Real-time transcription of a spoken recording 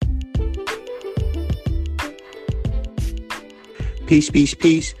Peace, peace,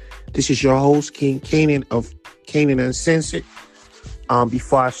 peace. This is your host, King Canaan of Canaan Uncensored.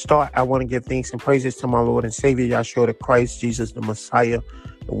 Before I start, I want to give thanks and praises to my Lord and Savior, Yahshua the Christ, Jesus the Messiah,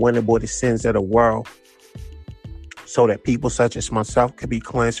 the one that bore the sins of the world, so that people such as myself could be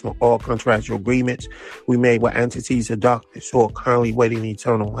cleansed from all contractual agreements we made with entities of darkness who are currently waiting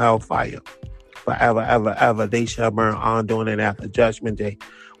eternal hellfire. Forever, ever, ever, they shall burn on during and after Judgment Day.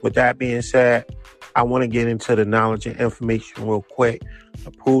 With that being said, I want to get into the knowledge and information real quick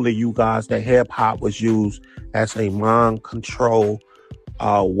to prove to you guys that hip-hop was used as a mind control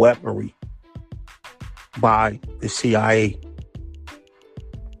weaponry by the CIA.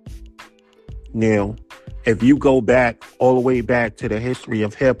 Now, if you go back all the way back to the history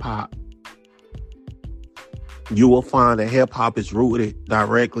of hip-hop, you will find that hip-hop is rooted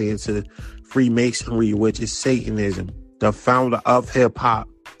directly into Freemasonry, which is Satanism. The founder of hip-hop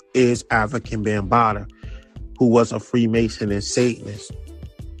is Afrika Bambaataa, who was a Freemason and Satanist.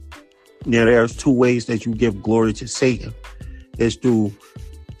 Now, there's two ways that you give glory to Satan. It's through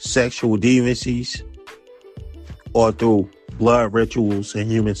sexual deviancies or through blood rituals and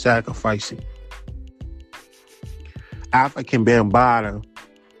human sacrificing. Afrika Bambaataa,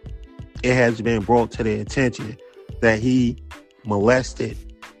 it has been brought to their attention that he molested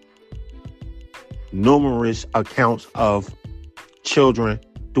numerous accounts of children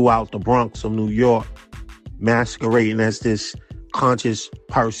throughout the Bronx of New York, masquerading as this conscious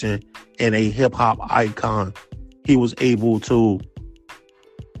person and a hip-hop icon. He was able to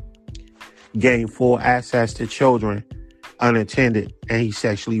gain full access to children unattended, and he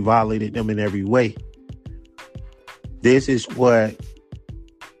sexually violated them in every way. This is what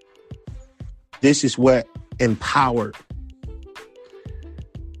empowered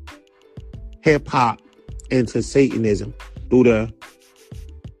hip-hop into Satanism through the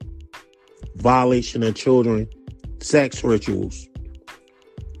violation of children, sex rituals.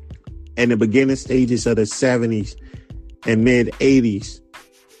 In the beginning stages of the 70s and mid-80s,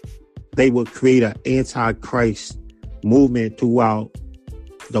 they would create an anti-Christ movement throughout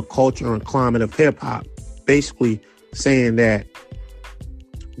the culture and climate of hip-hop, basically saying that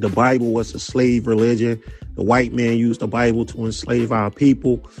the Bible was a slave religion. The white man used the Bible to enslave our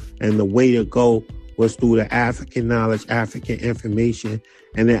people, and the way to go was through the African knowledge, African information,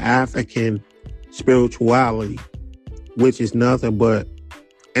 and the African spirituality, which is nothing but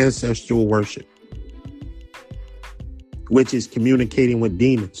ancestral worship, which is communicating with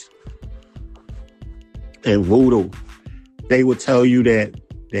demons. And voodoo, they would tell you that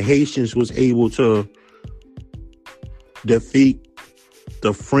the Haitians was able to defeat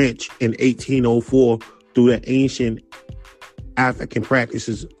the French in 1804 through the ancient African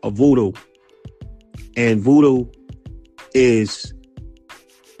practices of voodoo. And voodoo is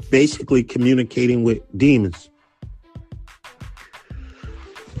basically communicating with demons.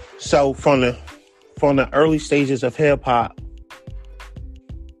 So from the early stages of hip hop,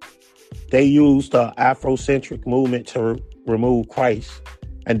 they used the Afrocentric movement to remove Christ.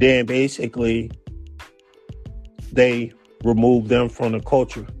 And then basically they removed them from the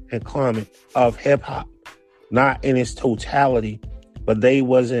culture and climate of hip hop. Not in its totality, but they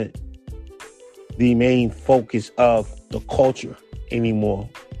wasn't the main focus of the culture anymore.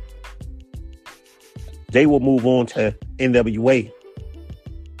 They will move on to NWA,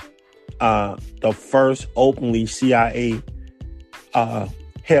 the first openly CIA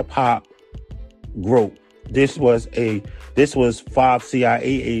hip hop group. This was 5 CIA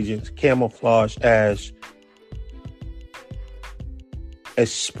agents camouflaged as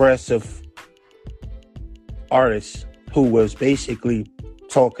expressive artists who was basically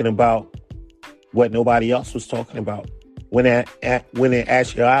talking about what nobody else was talking about. When in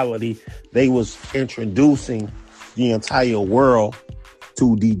actuality, they was introducing the entire world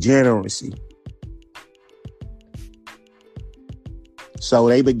to degeneracy. So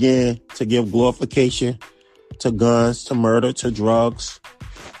they began to give glorification to guns, to murder, to drugs,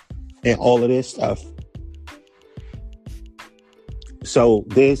 and all of this stuff. So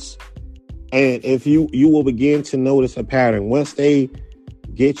this, and if you will begin to notice a pattern once they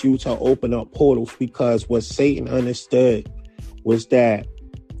get you to open up portals, because what Satan understood was that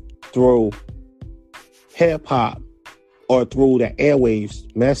through hip hop or through the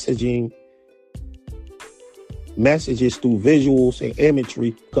airwaves, messages through visuals and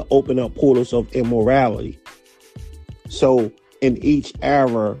imagery could open up portals of immorality. So in each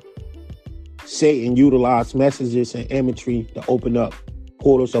era, Satan utilized messages and imagery to open up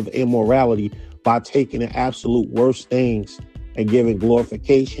portals of immorality by taking the absolute worst things and giving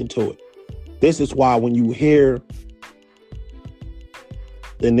glorification to it. This is why when you hear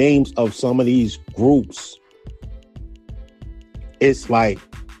the names of some of these groups It's like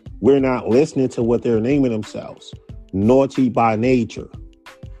we're not listening to what they're naming themselves. Naughty by Nature.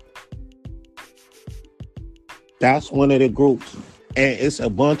 That's one of the groups. And it's a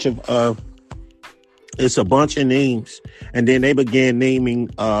bunch of names. And then they began naming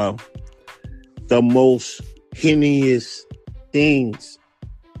the most heinous things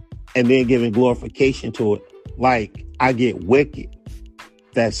and then giving glorification to it. Like, I get wicked.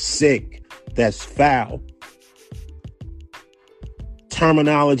 That's sick. That's foul.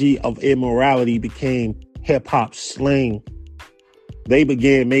 Terminology of immorality became hip-hop slang. They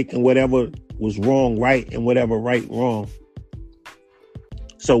began making whatever was wrong right and whatever right wrong.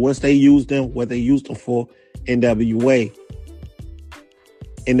 So once they used them, what they used them for, NWA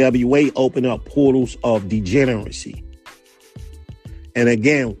opened up portals of degeneracy. And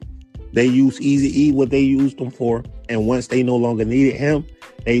again, they used Eazy-E, what they used him for. And once they no longer needed him,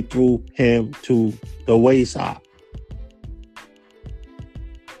 they threw him to the wayside.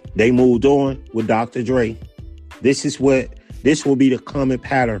 They moved on with Dr. Dre. This will be the common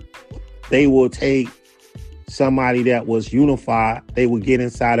pattern. They will take somebody that was unified. They will get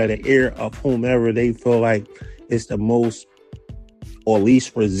inside of the ear of whomever they feel like is the most or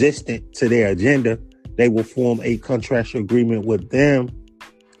least resistant to their agenda. They will form a contractual agreement with them,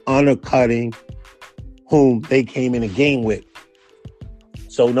 undercutting whom they came in a game with.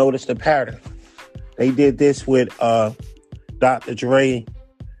 So notice the pattern. They did this with Dr. Dre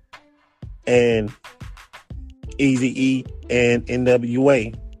and Eazy-E and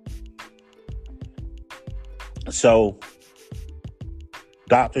NWA. So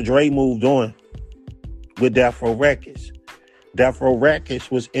Dr. Dre moved on with Death Row Records. Death Row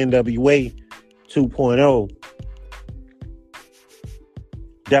Records was NWA 2.0.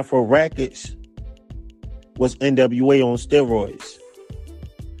 Death Row Records was NWA on steroids.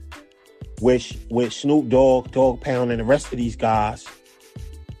 With Snoop Dogg, Dogg Pound, and the rest of these guys,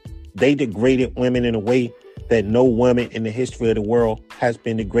 they degraded women in a way that no woman in the history of the world has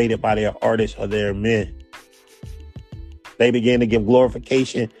been degraded by their artists or their men. They began to give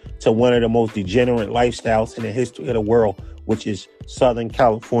glorification to one of the most degenerate lifestyles in the history of the world, which is Southern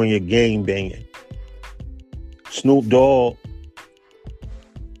California gang banging. Snoop Dogg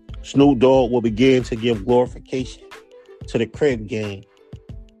will begin to give glorification to the crib gang.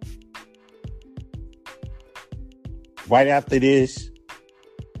 Right after this,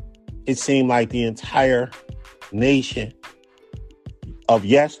 it seemed like the entire nation of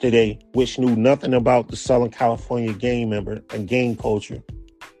yesterday, which knew nothing about the Southern California gang member and gang culture,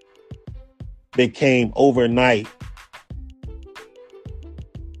 became overnight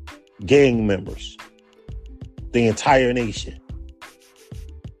gang members. The entire nation.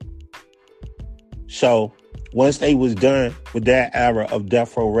 So once they was done with that era of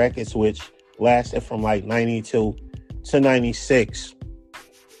Death Row Records, which lasted from like 92 to 96,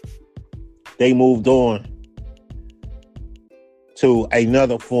 they moved on to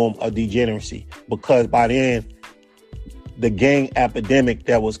another form of degeneracy, because by then the gang epidemic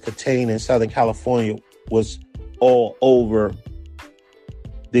that was contained in Southern California was all over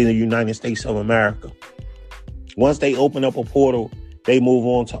the United States of America. Once they open up a portal, they move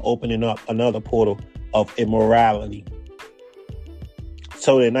on to opening up another portal of immorality.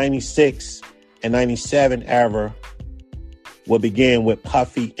 So the 96 and 97 era will begin with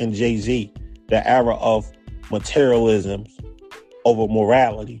Puffy and Jay-Z, the era of materialism over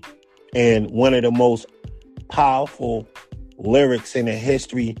morality. And one of the most powerful lyrics in the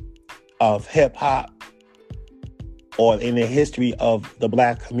history of hip hop or in the history of the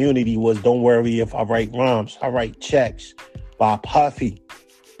black community was "Don't worry if I write rhymes, I write checks" by Puffy.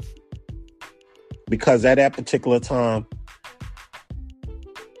 Because at that particular time,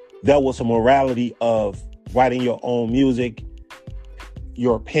 there was a morality of writing your own music.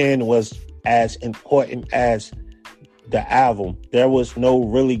 Your pen was as important as the album. There was no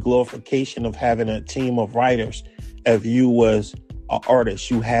really glorification of having a team of writers. If you was an artist,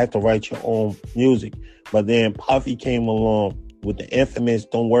 you had to write your own music. But then Puffy came along with the infamous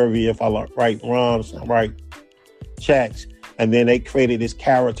 "Don't worry if I write rhymes, I write checks." And then they created this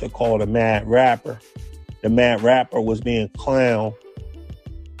character called the Mad Rapper. The Mad Rapper was being clowned.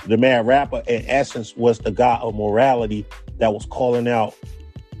 The Mad Rapper, in essence, was the god of morality that was calling out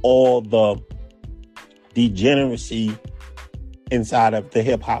all the degeneracy inside of the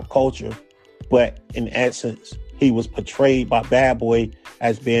hip-hop culture. But in essence, he was portrayed by Bad Boy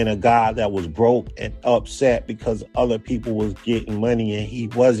as being a guy that was broke and upset because other people was getting money and he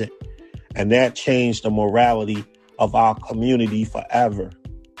wasn't. And that changed the morality of our community forever.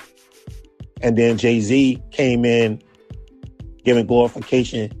 And then Jay-Z came in giving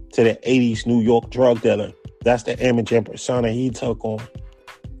glorification to the 80s New York drug dealer. That's the image and persona he took on.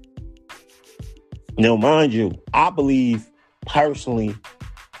 Now, mind you, I believe personally,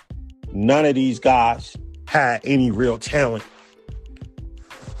 none of these guys had any real talent.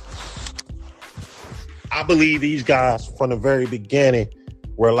 I believe these guys from the very beginning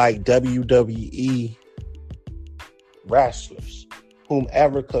were like WWE wrestlers.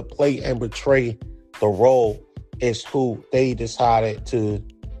 Whomever could play and portray the role is who they decided to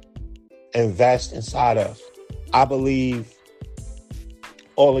invest inside of. I believe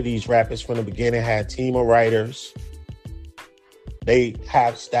all of these rappers from the beginning had a team of writers. They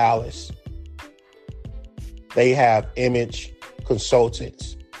have stylists. They have image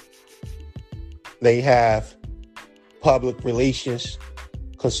consultants. They have public relations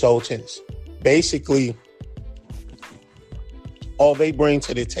consultants. Basically, all they bring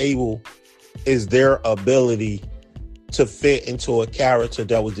to the table is their ability to fit into a character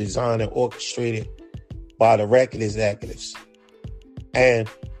that was designed and orchestrated by the record executives. And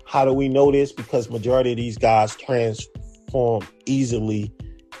how do we know this? Because majority of these guys transform easily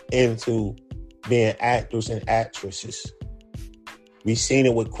into being actors and actresses. We've seen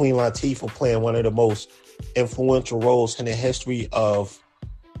it with Queen Latifah playing one of the most influential roles in the history of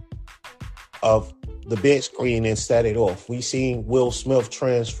the big screen and set it off. We've seen Will Smith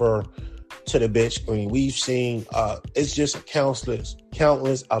transfer to the big screen. We've seen it's just a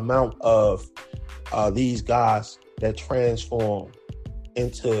countless amount of these guys that transform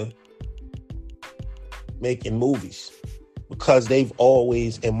into making movies, because they've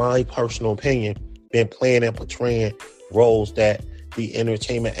always, in my personal opinion, been playing and portraying roles that the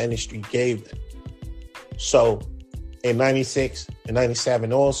entertainment industry gave them. So in 96 and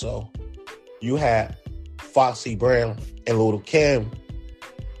 97 also, you had Foxy Brown and Lil' Kim,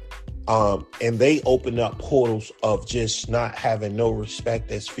 and they opened up portals of just not having no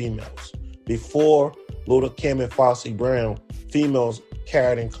respect as females. Before Lil' Kim and Foxy Brown, females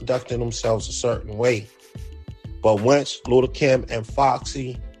carried and conducted themselves a certain way. But once Lil' Kim and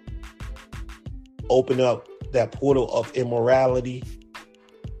Foxy opened up that portal of immorality,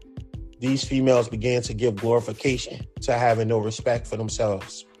 these females began to give glorification to having no respect for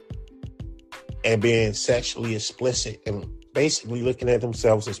themselves and being sexually explicit and basically looking at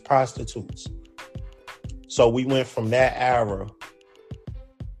themselves as prostitutes. So we went from that era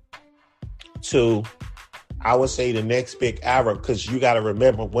to, I would say, the next big era, because you got to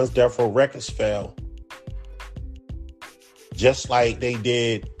remember, once Death Row Records fell, just like they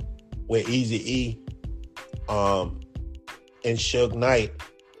did with Eazy-E and Suge Knight,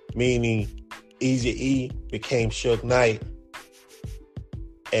 meaning Eazy-E became Suge Knight,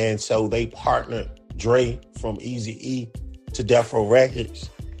 and so they partnered Dre from Eazy-E to Death Row Records.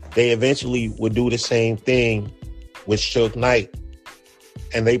 They eventually would do the same thing with Suge Knight,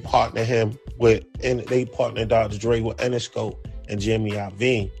 and they partnered Dr. Dre with Interscope and Jimmy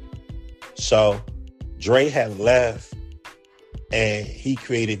Iovine. So Dre had left, and he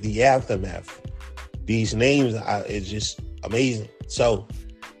created the Aftermath. These names is just amazing. So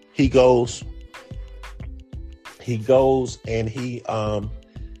he goes and he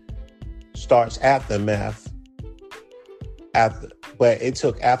starts Aftermath. But it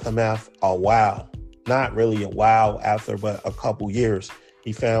took Aftermath a while. Not really a while after, but a couple years.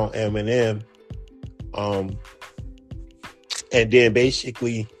 He found Eminem. And then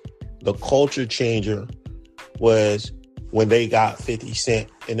basically the culture changer was when they got 50 Cent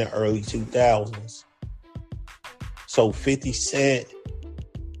in the early 2000s. So 50 Cent,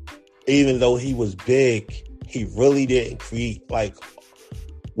 even though he was big, he really didn't create, like,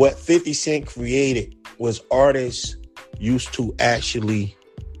 what 50 Cent created was artists used to actually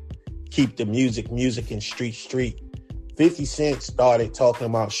keep the music and street. 50 Cent started talking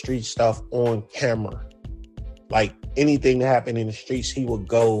about street stuff on camera. Like, anything that happened in the streets, he would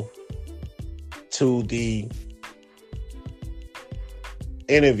go to the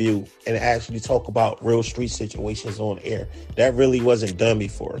interview and actually talk about real street situations on air. That really wasn't done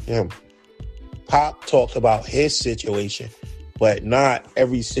before him. Pop talked about his situation, but not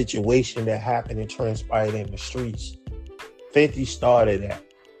every situation that happened and transpired in the streets. 50 started that.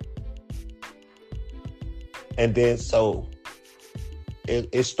 And then so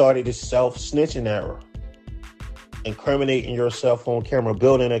it started the self-snitching era. Incriminating yourself on camera,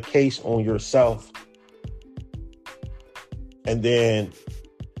 building a case on yourself. And then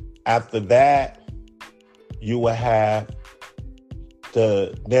after that, you will have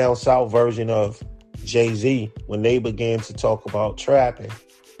the down south version of Jay-Z when they began to talk about trapping.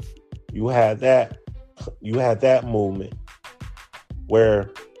 You had that movement where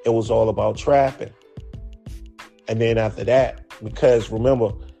it was all about trapping. And then after that, because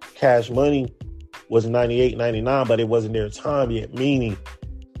remember, Cash Money was 98, 99, but it wasn't their time yet, meaning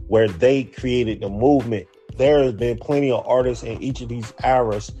where they created the movement. There has been plenty of artists in each of these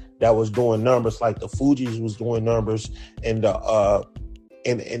eras that was doing numbers, like the Fugees was doing numbers in the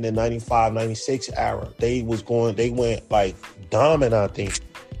in the 95, 96 era. They went like dominant, I think.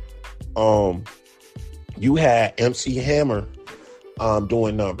 You had MC Hammer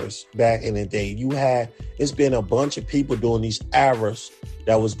doing numbers back in the day. It's been a bunch of people doing these eras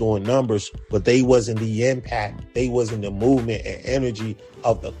that was doing numbers, but they wasn't the impact. They wasn't the movement and energy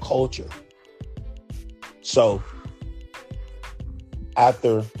of the culture. So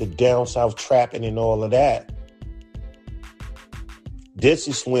after the down south trapping and all of that, this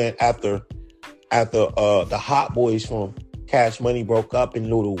is when after the Hot Boys from Cash Money broke up and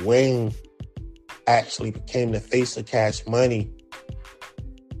Lil Wayne actually became the face of Cash Money.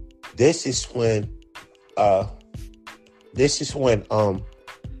 This is when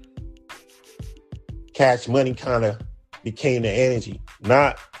Cash Money kind of became the energy,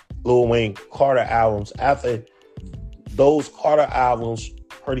 not Lil Wayne Carter albums. After those Carter albums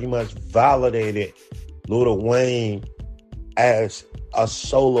pretty much validated Lil Wayne as a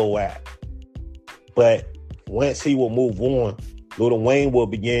solo act. But once he will move on, Lil Wayne will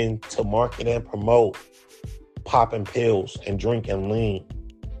begin to market and promote popping pills and drinking lean.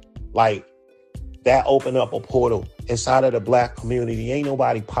 Like, that opened up a portal inside of the black community. Ain't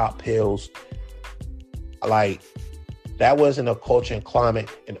nobody pop pills. Like, that wasn't a culture and climate.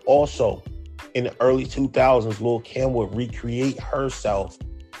 And also, in the early 2000s, Lil' Kim would recreate herself,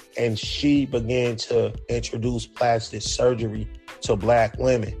 and she began to introduce plastic surgery to black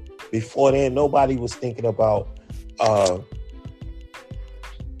women. Before then, nobody was thinking about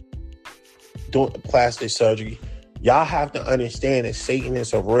doing plastic surgery. Y'all have to understand that Satan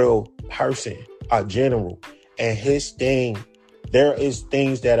is a real person, a general. And his thing, there is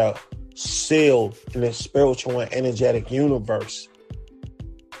things that are sealed in the spiritual and energetic universe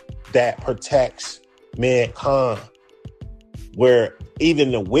that protects mankind, where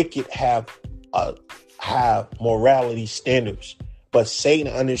even the wicked have morality standards. But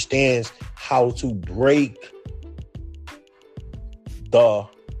Satan understands how to break the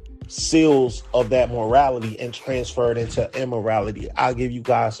seals of that morality and transfer it into immorality. I'll give you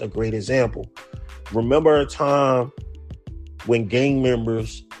guys a great example. Remember a time when gang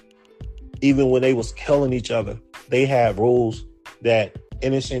members, even when they was killing each other, they had rules that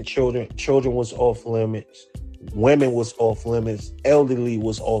innocent children was off limits, women was off limits, elderly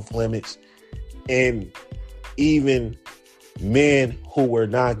was off limits, and even men who were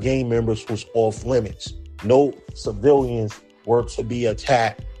not gang members was off limits. No civilians were to be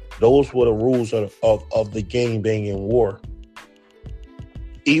attacked. Those were the rules of the gang banging war.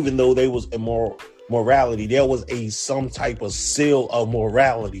 Even though there was morality, there was some type of seal of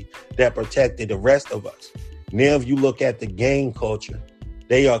morality that protected the rest of us. Now, if you look at the gang culture,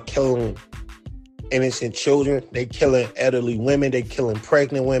 they are killing innocent children. They killing elderly women. They killing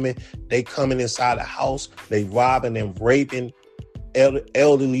pregnant women. They coming inside the house. They robbing and raping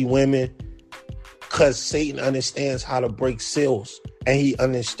elderly women. Because Satan understands how to break seals. And he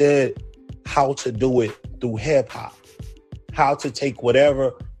understood how to do it through hip-hop. How to take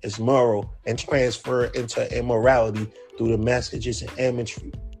whatever is moral and transfer it into immorality through the messages and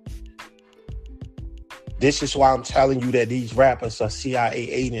imagery. This is why I'm telling you that these rappers are CIA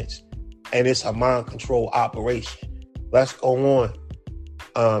agents, and it's a mind control operation. Let's go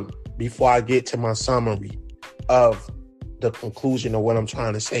on before I get to my summary of the conclusion of what I'm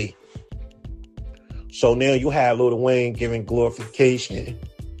trying to say. So now you have Lil Wayne giving glorification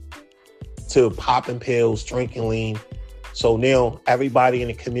to popping pills, drinking lean. So now everybody in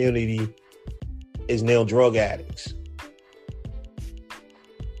the community is now drug addicts.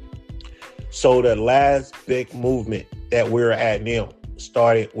 So the last big movement that we're at now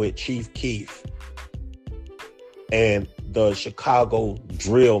started with Chief Keef and the Chicago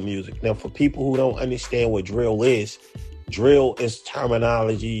drill music. Now, for people who don't understand what drill is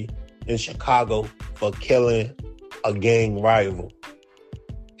terminology in Chicago for killing a gang rival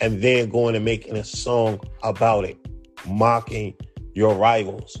and then going and making a song about it, mocking your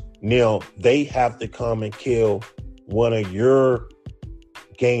rivals. Now, they have to come and kill one of your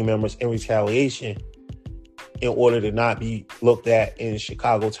gang members in retaliation in order to not be looked at in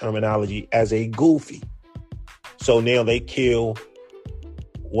Chicago terminology as a goofy. So now they kill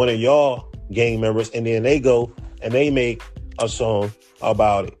one of y'all gang members and then they go and they make a song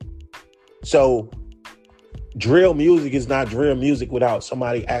about it. So drill music is not drill music without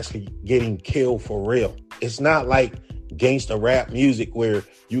somebody actually getting killed for real. It's not like gangster rap music where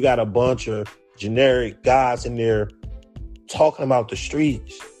you got a bunch of generic guys in there talking about the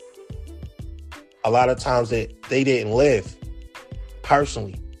streets. a lot of times that they didn't live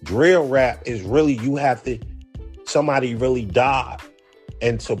personally. Drill rap is really, somebody really died.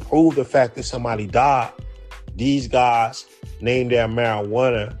 And to prove the fact that somebody died, these guys named their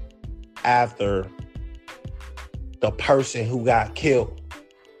marijuana after the person who got killed.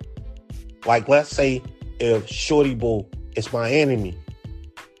 Like, let's say if Shorty Boo is my enemy,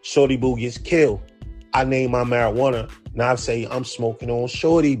 Shorty Boo gets killed, I name my marijuana, now I say I'm smoking on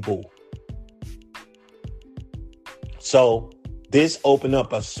Shorty Boo. So this opened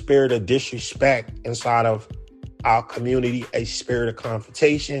up a spirit of disrespect inside of our community, a spirit of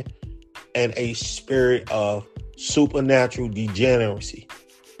confrontation, and a spirit of supernatural degeneracy.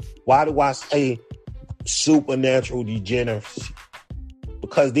 Why do I say supernatural degeneracy?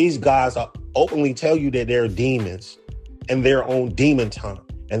 Because these guys are openly tell you that they're demons and they're on demon time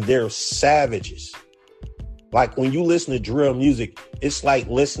and they're savages. Like when you listen to drill music, it's like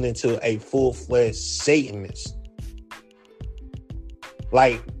listening to a full-fledged Satanist.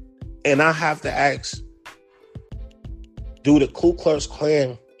 Like, and I have to ask, do the Ku Klux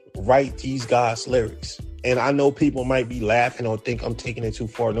Klan write these guys' lyrics? And I know people might be laughing or think I'm taking it too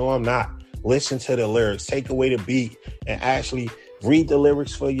far. No, I'm not. Listen to the lyrics. Take away the beat and actually read the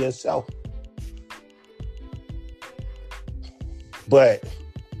lyrics for yourself. But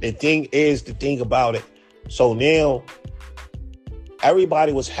the thing about it, so now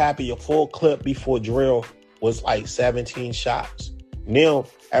everybody was happy. A full clip before drill was like 17 shots. Now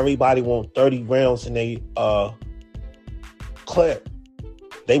everybody want 30 rounds in their clip.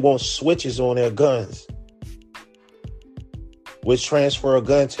 They want switches on their guns, which transfer a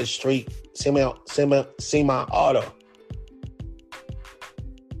gun to straight semi-auto.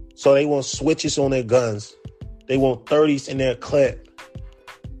 So they want switches on their guns. They want 30s in their clip.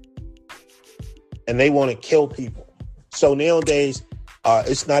 And they want to kill people. So nowadays,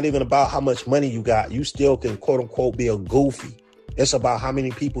 it's not even about how much money you got. You still can, quote unquote, be a goofy. It's about how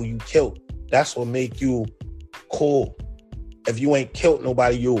many people you killed. That's what make you cool. If you ain't killed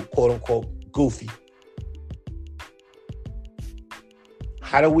nobody, you, quote unquote, goofy.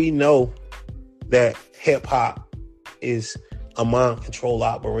 How do we know that hip hop is a mind control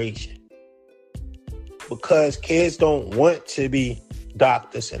operation? Because kids don't want to be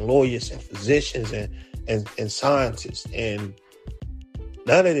doctors and lawyers and physicians and scientists and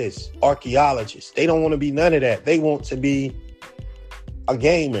none of this, archaeologists. They don't want to be none of that. They want to be a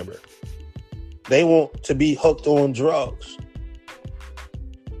gang member. They want to be hooked on drugs.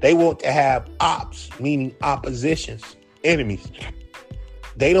 They want to have ops, meaning oppositions, enemies.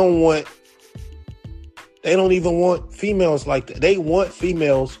 They don't even want females like that. They want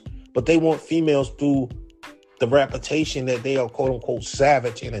females, but they want females through the reputation that they are, quote unquote,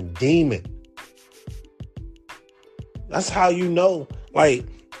 savage and a demon. That's how you know, like,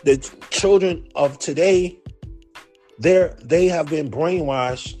 the children of today, they have been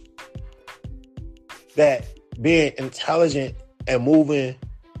brainwashed that being intelligent and moving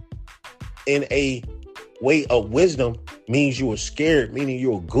in a way of wisdom means you are scared, meaning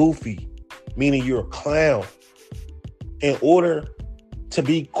you're goofy, meaning you're a clown. In order to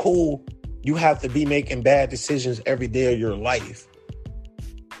be cool, you have to be making bad decisions every day of your life.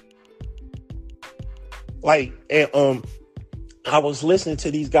 Like, and I was listening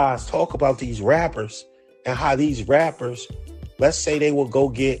to these guys talk about these rappers and how these rappers, let's say they will go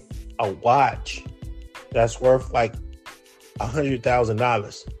get a watch that's worth like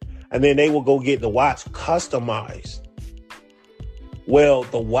 $100,000. And then they will go get the watch customized. Well,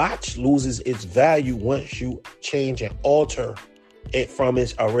 the watch loses its value once you change and alter it from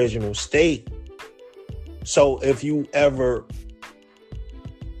its original state. So if you ever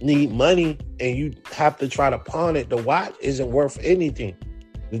need money and you have to try to pawn it, the watch isn't worth anything.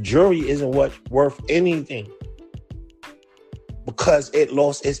 The jewelry isn't worth anything because it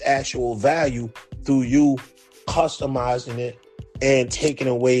lost its actual value through you customizing it and taking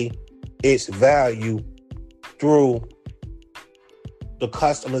away its value through the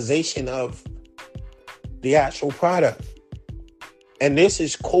customization of the actual product. And this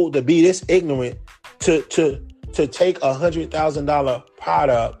is cool to be this ignorant to take $100,000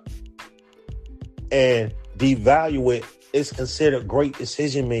 product and devalue it is considered great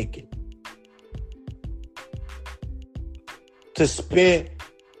decision making. To spend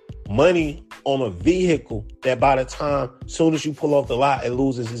money on a vehicle that by the time, soon as you pull off the lot, it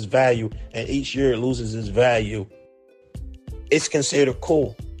loses its value, and each year it loses its value, it's considered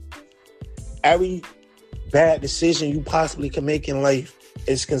cool. Every bad decision you possibly can make in life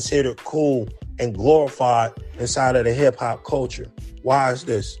is considered cool and glorified inside of the hip-hop culture. Why is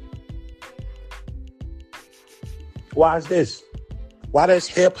this? Why is this? Why does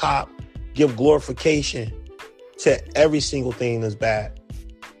hip-hop give glorification to every single thing that's bad.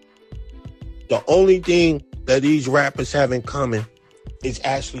 The only thing that these rappers have in common is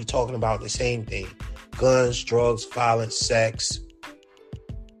actually talking about the same thing. Guns, drugs, violence, sex,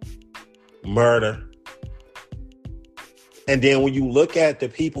 murder. And then when you look at the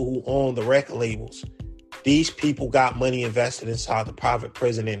people who own the record labels, these people got money invested inside the private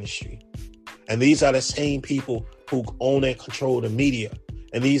prison industry. And these are the same people who own and control the media.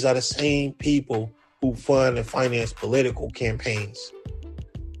 And these are the same people who fund and finance political campaigns.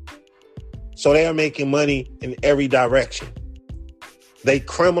 So they are making money in every direction. They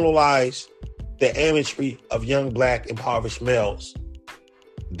criminalize the imagery of young black impoverished males.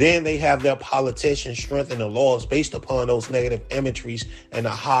 Then they have their politicians strengthen the laws based upon those negative imageries and a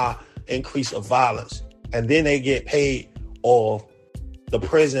high increase of violence. And then they get paid off the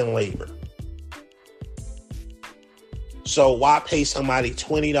prison labor. So why pay somebody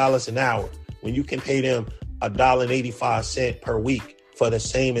 $20 an hour when you can pay them $1.85 per week for the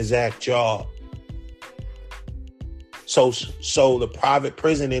same exact job? So the private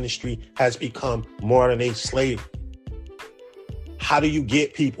prison industry has become modern day slavery. How do you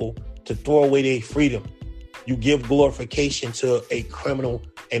get people to throw away their freedom? You give glorification to a criminal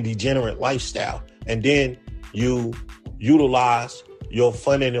and degenerate lifestyle, and then you utilize your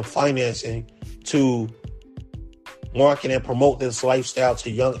funding and financing to market and promote this lifestyle to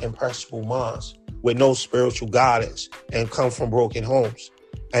young, impressionable minds with no spiritual guidance and come from broken homes.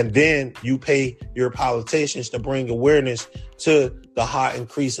 And then you pay your politicians to bring awareness to the high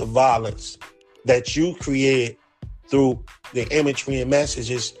increase of violence that you create through the imagery and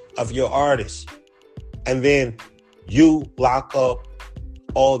messages of your artists. And then you lock up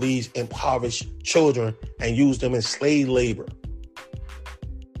all these impoverished children and use them as slave labor.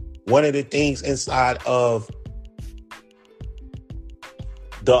 One of the things inside of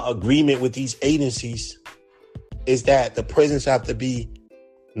the agreement with these agencies is that the prisons have to be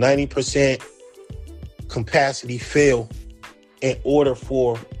 90% capacity filled in order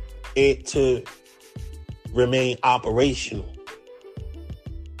for it to remain operational.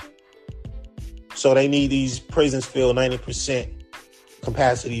 So they need these prisons filled 90%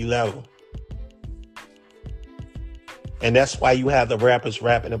 capacity level. And that's why you have the rappers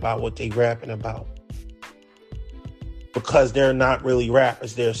rapping about what they rapping about. Because they're not really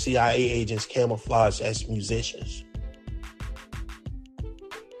rappers, they're CIA agents camouflaged as musicians.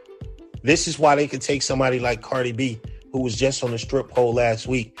 This is why they could take somebody like Cardi B, who was just on the strip pole last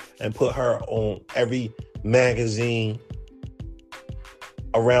week, and put her on every magazine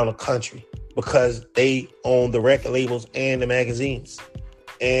around the country, because they own the record labels and the magazines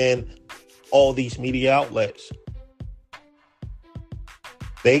and all these media outlets.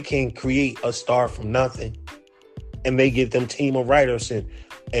 They can create a star from nothing, and they get them team of writers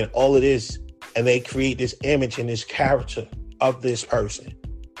and all of this, and they create this image and this character of this person.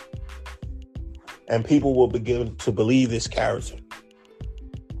 And people will begin to believe this character.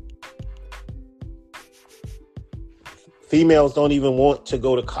 Females don't even want to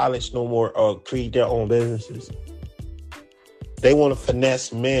go to college no more or create their own businesses. They want to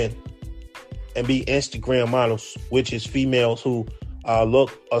finesse men and be Instagram models, which is females who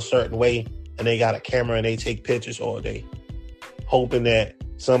look a certain way and they got a camera and they take pictures all day, hoping that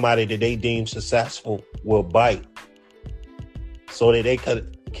somebody that they deem successful will bite so that they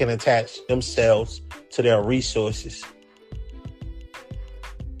can attach themselves to their resources.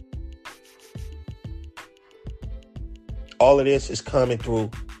 All of this is coming through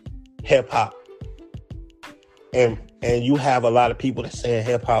hip hop. And you have a lot of people that saying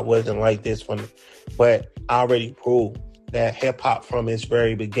hip hop wasn't like this but I already proved that hip hop from its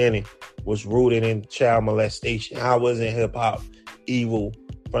very beginning was rooted in child molestation. How wasn't hip hop evil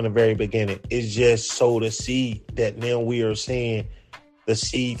from the very beginning? It's just sowed a seed that now we are seeing the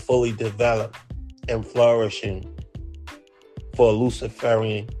seed fully develop and flourishing for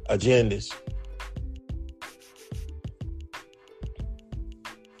Luciferian agendas.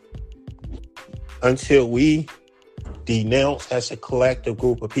 Until we denounce as a collective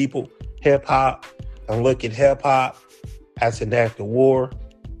group of people hip-hop and look at hip-hop as an act of war,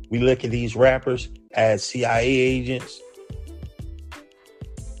 we look at these rappers as CIA agents,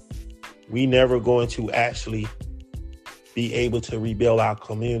 we never going to actually be able to rebuild our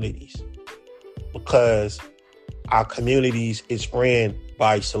communities, because our communities is ran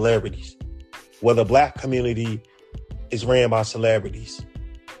by celebrities. Well, the black community is ran by celebrities.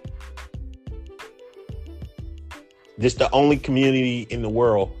 This is the only community in the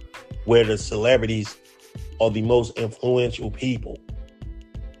world where the celebrities are the most influential people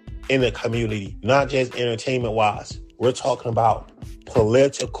in the community, not just entertainment-wise. We're talking about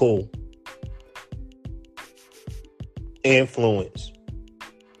political influence,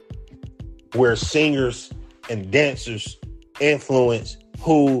 where singers and dancers influence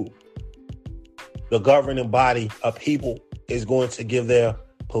who the governing body of people is going to give their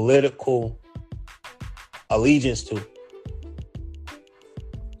political allegiance to.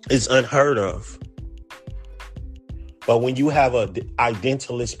 It's unheard of. But when you have a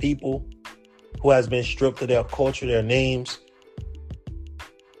identitalist people who has been stripped of their culture, their names,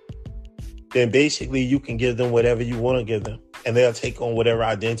 then basically you can give them whatever you want to give them. And they'll take on whatever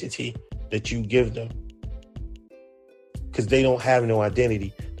identity that you give them. Because they don't have no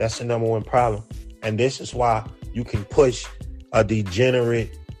identity. That's the number one problem. And this is why you can push a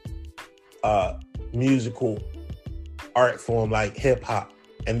degenerate musical art form like hip hop,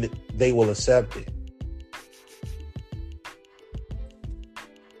 and they will accept it.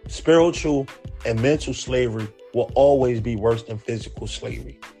 Spiritual and mental slavery will always be worse than physical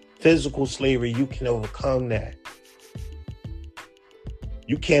slavery. Physical slavery, you can overcome that.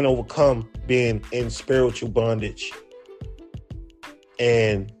 You can't overcome being in spiritual bondage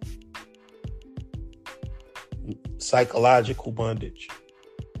and psychological bondage.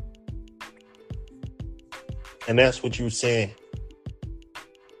 And that's what you're saying.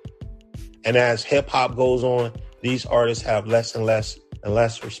 And as hip hop goes on, these artists have less and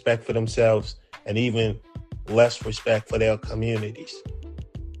less respect for themselves, and even less respect for their communities.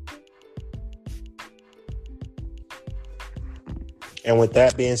 And with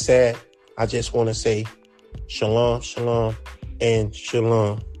that being said, I just want to say shalom, shalom, and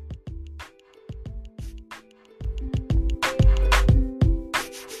shalom.